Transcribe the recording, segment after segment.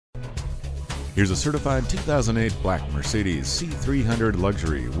Here's a certified 2008 black Mercedes C300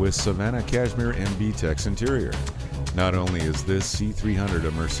 Luxury with Savannah Cashmere and B-Tex interior. Not only is this C300 a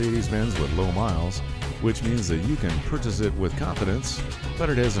Mercedes-Benz with low miles, which means that you can purchase it with confidence,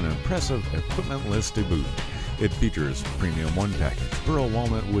 but it has an impressive equipment list to boot. It features premium one package, pearl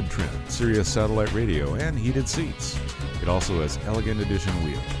walnut wood trim, Sirius satellite radio, and heated seats. It also has elegant edition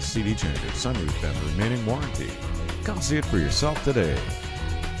wheels, CD changer, sunroof, and remaining warranty. Come see it for yourself today.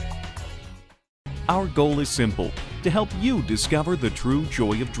 Our goal is simple: to help you discover the true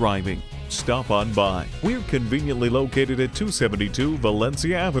joy of driving. Stop on by. We're conveniently located at 272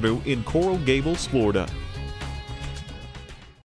 Valencia Avenue in Coral Gables, Florida.